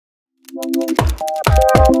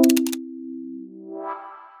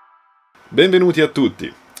Benvenuti a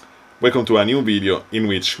tutti! Welcome to a new video in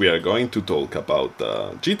which we are going to talk about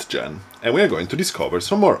jit.gen, and we are going to discover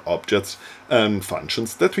some more objects and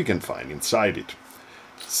functions that we can find inside it.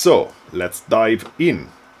 So, let's dive in.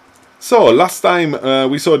 So, last time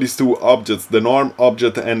we saw these two objects, the norm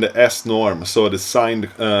object and the snorm, so the signed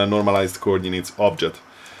normalized coordinates object.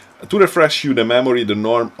 To refresh you the memory, the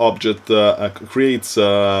norm object creates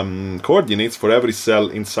coordinates for every cell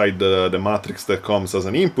inside the matrix that comes as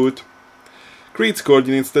an input, creates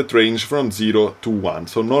coordinates that range from 0 to 1,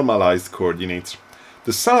 so normalized coordinates.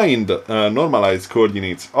 The signed normalized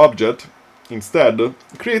coordinates object instead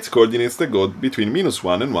creates coordinates that go between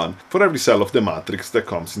 -1 and 1 for every cell of the matrix that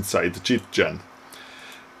comes inside jit.gen.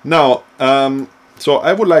 Now, so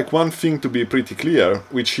I would like one thing to be pretty clear,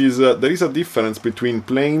 which is there is a difference between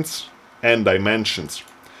planes and dimensions.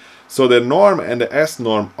 So the norm and the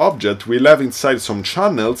snorm object will have inside some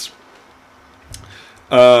channels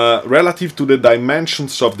relative to the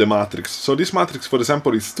dimensions of the matrix. So this matrix, for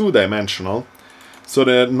example, is two-dimensional. So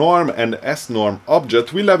the norm and snorm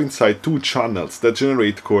object will have inside two channels that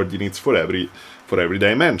generate coordinates for every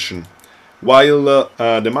dimension, while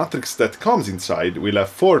the matrix that comes inside will have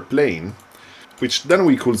 4 planes, which then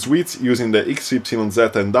we could switch using the x, y, z,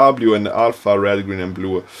 and w and alpha, red, green, and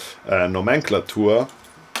blue nomenclature.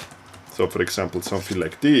 So, for example, something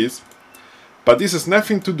like this. But this has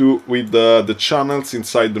nothing to do with the channels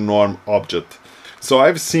inside the norm object. So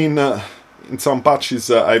I've seen in some patches,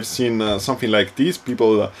 I've seen something like this.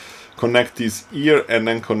 People connect this here and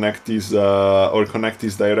then connect this or connect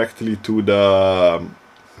this directly to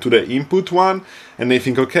the input one, and they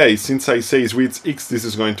think, okay, since I say switch x, this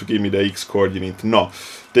is going to give me the x coordinate. No,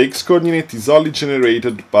 the x coordinate is only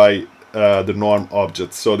generated by the norm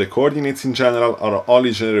object. So the coordinates in general are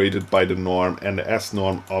only generated by the norm and the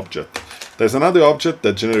snorm object. There's another object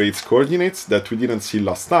that generates coordinates that we didn't see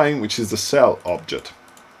last time, which is the cell object.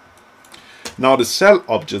 Now the cell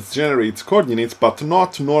object generates coordinates but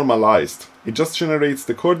not normalized. It just generates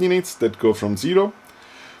the coordinates that go from 0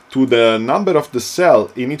 to the number of the cell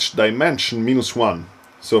in each dimension -1.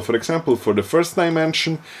 So, for example, for the first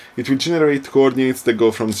dimension, it will generate coordinates that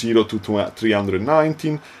go from 0 to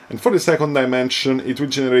 319, and for the second dimension, it will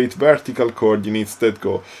generate vertical coordinates that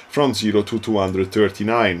go from 0 to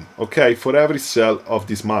 239, okay, for every cell of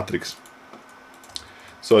this matrix.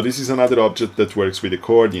 So this is another object that works with the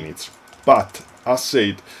coordinates. But, as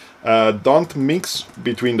said, don't mix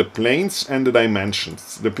between the planes and the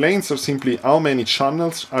dimensions. The planes are simply how many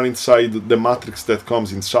channels are inside the matrix that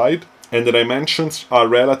comes inside, and the dimensions are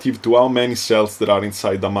relative to how many cells that are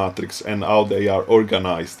inside the matrix and how they are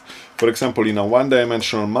organized. For example, in a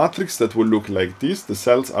one-dimensional matrix that will look like this, the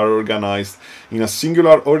cells are organized in a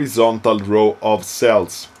singular horizontal row of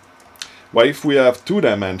cells. While if we have 2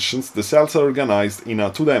 dimensions, the cells are organized in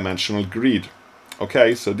a 2-dimensional grid.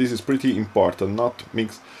 Okay, so this is pretty important, not to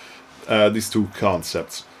mix these two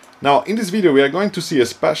concepts. Now, in this video we are going to see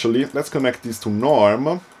especially, let's connect this to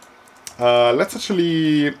norm. Let's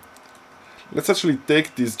actually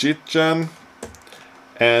take this jit.gen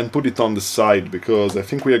and put it on the side, because I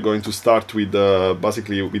think we are going to start with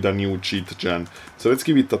basically with a new jit.gen. So let's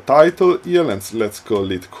give it a title here, let's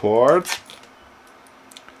call it chord.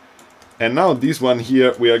 And now this one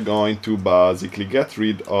here, we are going to basically get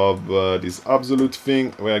rid of this absolute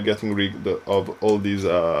thing. We are getting rid of all these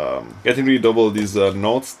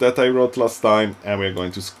notes that I wrote last time, and we are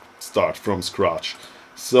going to start from scratch.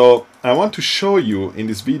 So I want to show you in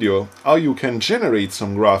this video how you can generate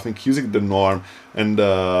some graphic using the norm and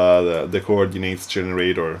the coordinates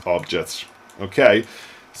generator objects. Okay,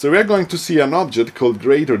 so we're going to see an object called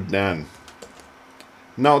greater than.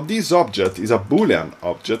 Now this object is a Boolean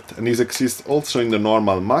object, and this exists also in the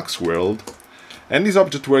normal max world, and this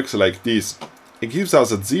object works like this. It gives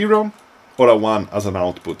us a 0 or a 1 as an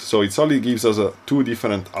output, so it only gives us 2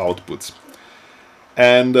 different outputs.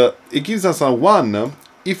 And it gives us a 1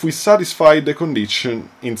 if we satisfy the condition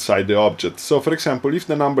inside the object. So, for example, if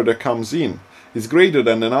the number that comes in is greater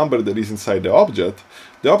than the number that is inside the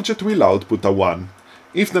object will output a 1.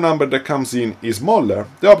 If the number that comes in is smaller,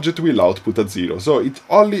 the object will output a 0. So it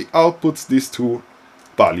only outputs these 2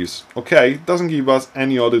 values, okay? It doesn't give us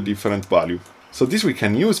any other different value. So this we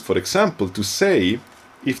can use, for example, to say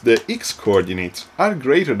if the x coordinates are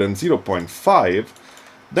greater than 0.5,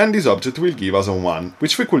 then this object will give us a 1,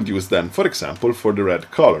 which we could use then, for example, for the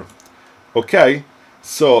red color. Okay,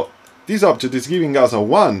 so this object is giving us a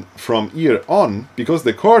 1 from here on, because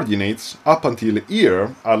the coordinates up until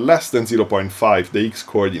here are less than 0.5, the x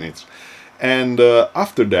coordinates, and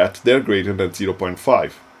after that they're greater than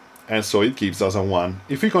 0.5. and so it gives us a 1.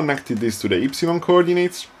 If we connected this to the y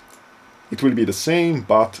coordinates, it will be the same,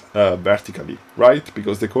 but vertically, right?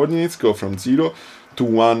 Because the coordinates go from 0 to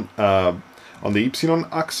 1 on the y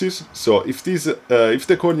axis. So if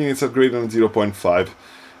the coordinates are greater than 0.5,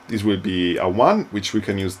 this will be a 1, which we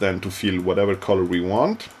can use then to fill whatever color we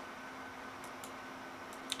want.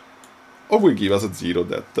 Or will give us a 0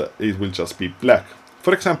 that it will just be black.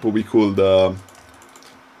 For example, we could,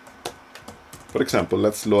 for example,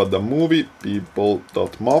 let's load the movie,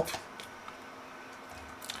 people.mob.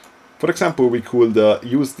 For example, we could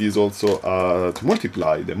use this also to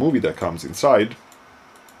multiply the movie that comes inside.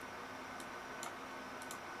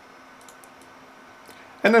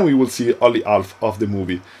 And then we will see only half of the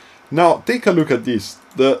movie. Now, take a look at this.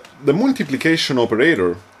 The multiplication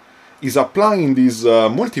operator is applying this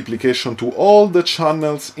multiplication to all the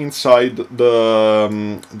channels inside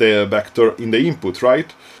the vector in the input,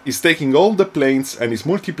 right? It's taking all the planes and is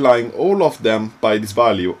multiplying all of them by this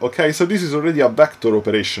value. Okay, so this is already a vector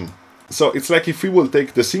operation. So it's like if we will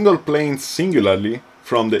take the single planes singularly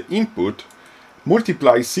from the input,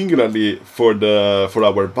 multiply singularly for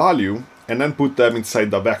our value, and then put them inside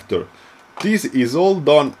the vector. This is all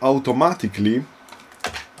done automatically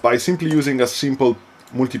by simply using a simple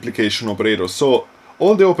multiplication operator. So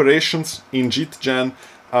all the operations in jit.gen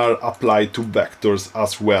are applied to vectors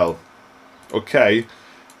as well. Okay,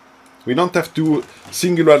 we don't have to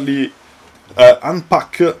singularly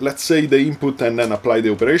unpack, let's say, the input and then apply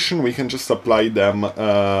the operation. We can just apply them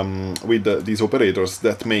with these operators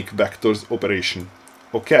that make vectors operation.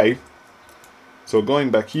 Okay, so going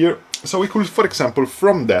back here, so we could, for example,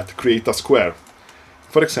 from that create a square.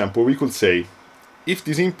 For example, we could say if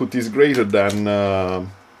this input is greater than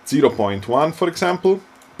 0.1, for example,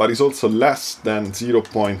 but is also less than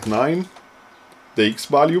 0.9, the x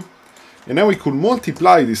value, and then we could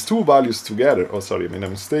multiply these two values together. Oh, sorry, I made a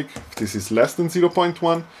mistake. If this is less than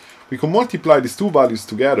 0.1, we can multiply these two values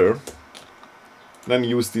together, then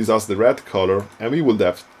use this as the red color, and we would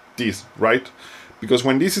have this, right? Because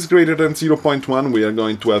when this is greater than 0.1, we are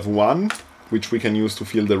going to have 1, which we can use to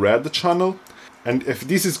fill the red channel. And if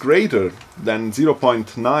this is greater than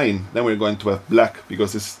 0.9, then we're going to have black,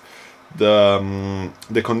 because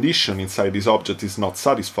the condition inside this object is not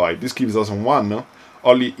satisfied. This gives us a 1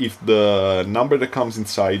 only if the number that comes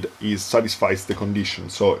inside satisfies the condition.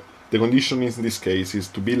 So the condition in this case is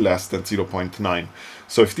to be less than 0.9.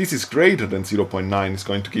 So if this is greater than 0.9, it's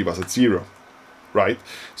going to give us a 0. Right?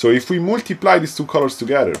 So if we multiply these two colors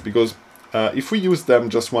together, because if we use them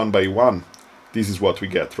just one by one, this is what we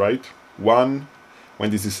get, right? 1 when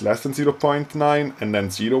this is less than 0.9, and then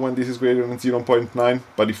 0 when this is greater than 0.9.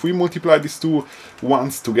 But if we multiply these two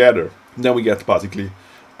ones together, then we get basically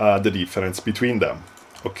the difference between them.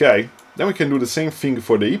 Okay? Then we can do the same thing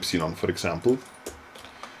for the y, for example.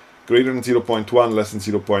 Greater than 0.1, less than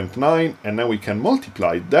 0.9, and then we can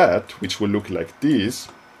multiply that, which will look like this.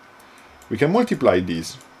 We can multiply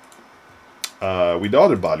this with the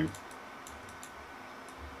other value,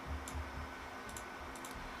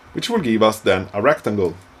 which will give us then a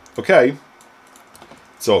rectangle. Okay?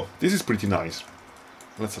 So this is pretty nice.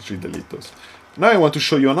 Let's actually delete those. Now I want to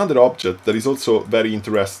show you another object that is also very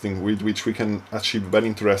interesting, with which we can achieve very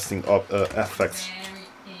interesting effects.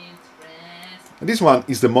 And this one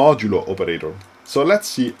is the modulo operator. So let's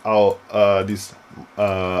see how this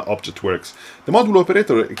object works. The modulo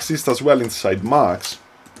operator exists as well inside Max,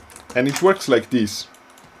 and it works like this.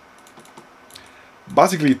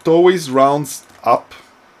 Basically, it always rounds up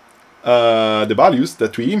the values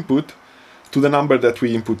that we input to the number that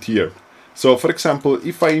we input here. So, for example,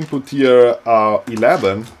 if I input here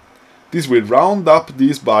 11, this will round up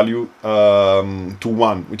this value to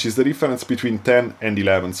 1, which is the difference between 10 and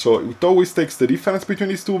 11. So it always takes the difference between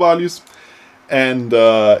these two values and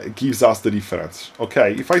gives us the difference.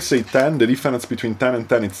 Okay, if I say 10, the difference between 10 and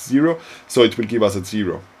 10 is 0, so it will give us a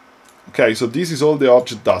 0. Okay, so this is all the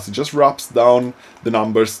object does. It just wraps down the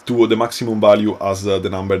numbers to the maximum value as the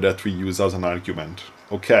number that we use as an argument.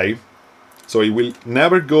 Okay, so it will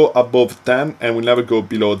never go above 10 and will never go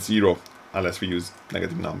below 0 unless we use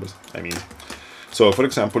negative numbers, I mean. So, for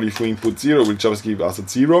example, if we input 0, it will just give us a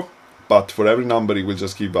 0. But for every number, it will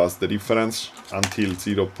just give us the difference until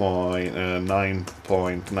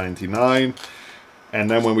 0.9.99. And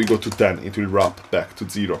then when we go to 10, it will wrap back to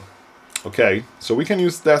 0. Okay, so we can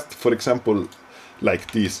use that, for example,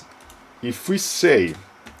 like this. If we say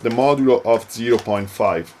the modulo of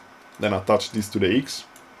 0.5, then attach this to the x,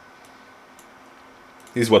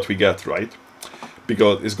 this is what we get, right?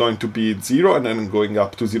 Because it's going to be 0 and then going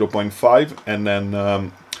up to 0.5, and then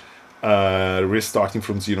restarting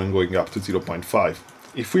from 0 and going up to 0.5.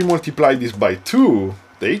 If we multiply this by 2,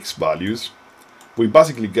 the x values, we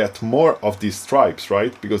basically get more of these stripes,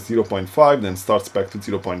 right? Because 0.5 then starts back to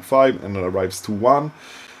 0.5 and arrives to 1,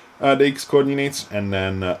 the x coordinates, and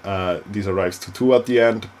then this arrives to 2 at the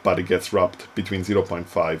end, but it gets wrapped between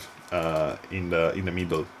 0.5 in the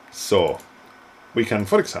middle. So we can,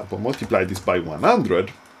 for example, multiply this by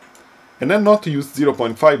 100, and then not use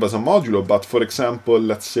 0.5 as a modulo, but for example,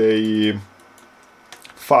 let's say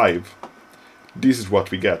 5. This is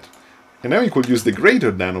what we get. And then we could use the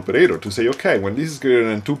greater than operator to say, okay, when this is greater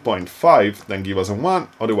than 2.5, then give us a 1,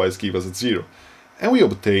 otherwise give us a 0. And we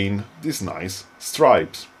obtain these nice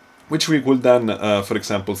stripes, which we could then, for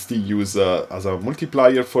example, still use as a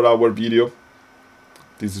multiplier for our video.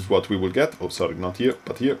 This is what we will get. Oh, sorry, not here,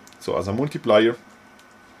 but here. So as a multiplier,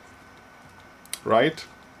 right?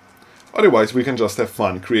 Otherwise, we can just have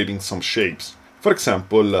fun creating some shapes. For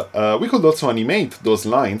example, we could also animate those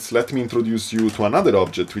lines. Let me introduce you to another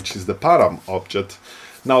object, which is the param object.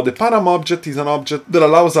 Now, the param object is an object that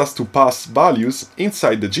allows us to pass values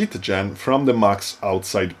inside the jit.gen from the max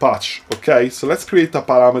outside patch. Okay, so let's create a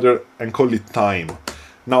parameter and call it time.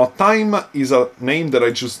 Now, time is a name that I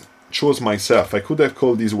just chose myself. I could have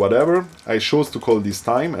called this whatever. I chose to call this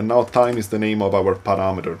time, and now time is the name of our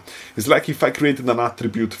parameter. It's like if I created an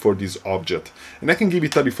attribute for this object, and I can give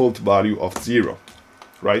it a default value of 0,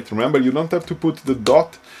 right? Remember, you don't have to put the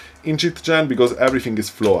dot in jit.gen because everything is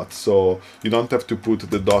float, so you don't have to put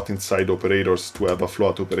the dot inside operators to have a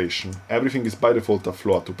float operation. Everything is by default a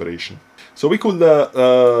float operation. So we could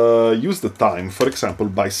use the time, for example,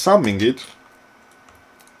 by summing it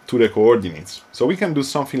to the coordinates. So we can do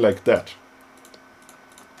something like that.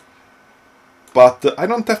 But I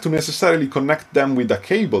don't have to necessarily connect them with the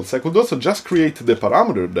cables. I could also just create the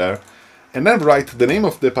parameter there and then write the name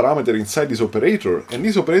of the parameter inside this operator, and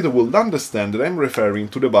this operator will understand that I'm referring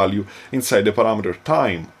to the value inside the parameter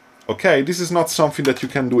time. Okay, this is not something that you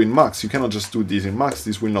can do in Max. You cannot just do this in Max,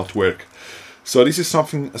 this will not work. So this is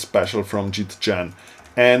something special from jit.gen.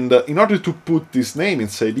 And in order to put this name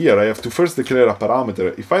inside here, I have to first declare a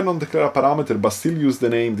parameter. If I don't declare a parameter but still use the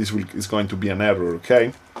name, this is going to be an error,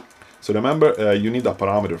 okay? So remember, you need a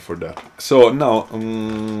parameter for that. So now,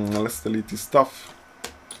 let's delete this stuff.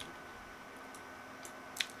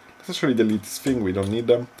 Let's actually delete this thing, we don't need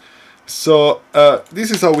them. So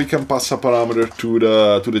this is how we can pass a parameter to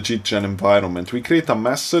the jit.gen environment. We create a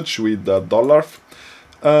message with a dollar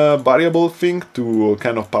variable thing to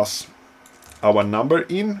kind of pass our number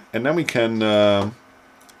in, and then we can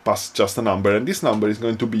pass just a number, and this number is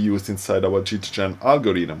going to be used inside our jit.gen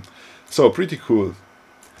algorithm. So pretty cool.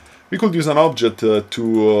 We could use an object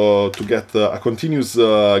to get a continuous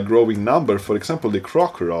growing number, for example the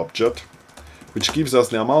Crocker object, which gives us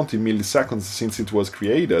the amount in milliseconds since it was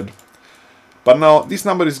created. But now this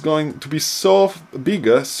number is going to be so big,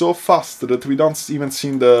 so fast that we don't even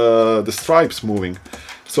see the stripes moving.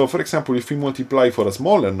 So for example, if we multiply for a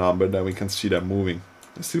smaller number, then we can see them moving.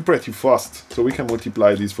 It's still pretty fast. So we can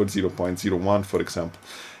multiply this for 0.01, for example.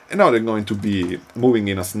 And now they're going to be moving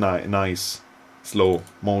in a nice slow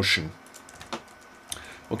motion.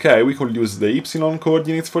 Okay, we could use the y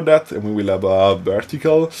coordinates for that, and we will have a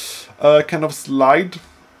vertical kind of slide,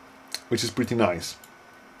 which is pretty nice.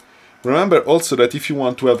 Remember also that if you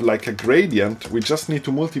want to have like a gradient, we just need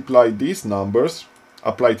to multiply these numbers,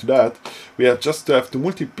 apply to that. We have to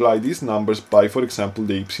multiply these numbers by, for example,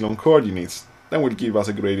 the y coordinates. Then will give us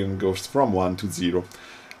a gradient that goes from 1 to 0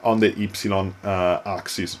 on the y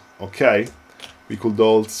axis. Okay, we could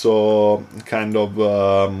also kind of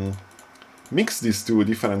mix these two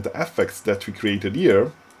different effects that we created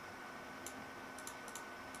here,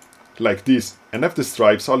 like this, and have the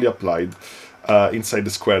stripes only applied inside the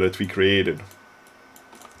square that we created.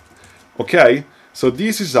 Okay, so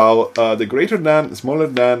this is how the greater than, smaller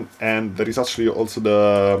than, and there is actually also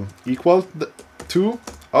the equal to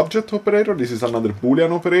object operator. This is another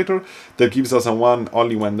Boolean operator that gives us a 1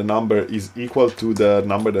 only when the number is equal to the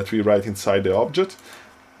number that we write inside the object.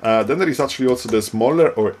 Then there is actually also the smaller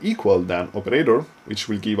or equal than operator, which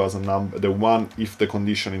will give us a number, the 1 if the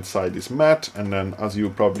condition inside is met, and then, as you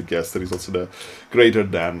probably guessed, there is also the greater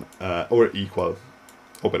than or equal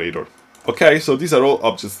operator. Okay, so these are all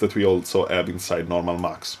objects that we also have inside normal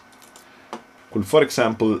max. Could, for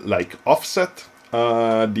example, like offset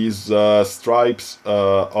these stripes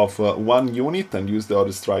of 1 unit and use the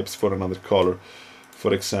other stripes for another color.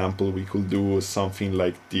 For example, we could do something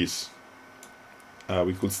like this.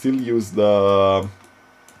 We could still use the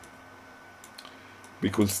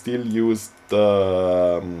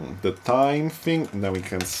time thing, and then we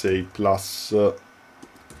can say plus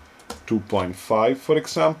 2.5, for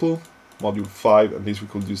example, module 5, and this we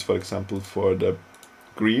could use, for example, for the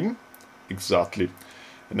green. Exactly.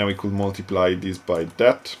 and then we could multiply this by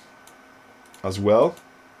that as well.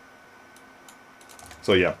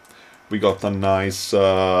 So yeah, we got a nice,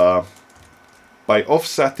 by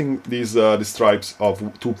offsetting these the stripes of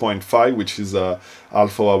 2.5, which is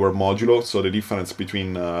alpha our modulo, so the difference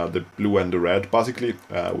between the blue and the red, basically,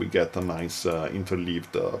 we get a nice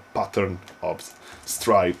interleaved pattern of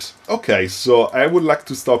stripes. Okay, so I would like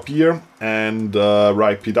to stop here and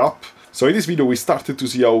wrap it up. So in this video we started to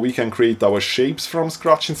see how we can create our shapes from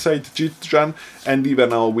scratch inside jit.gn, and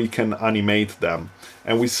even how we can animate them.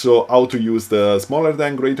 And we saw how to use the smaller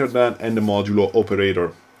than, greater than, and the modulo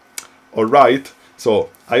operator. Alright, so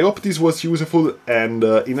I hope this was useful, and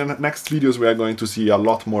in the next videos we are going to see a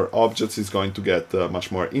lot more objects. It's going to get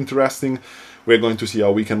much more interesting. We're going to see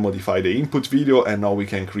how we can modify the input video and how we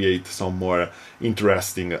can create some more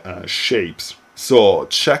interesting shapes. So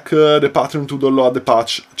check the Patreon to download the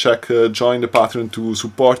patch, join the Patreon to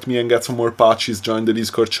support me and get some more patches, join the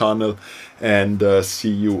Discord channel, and see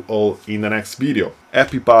you all in the next video.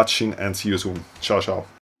 Happy patching and see you soon. Ciao ciao.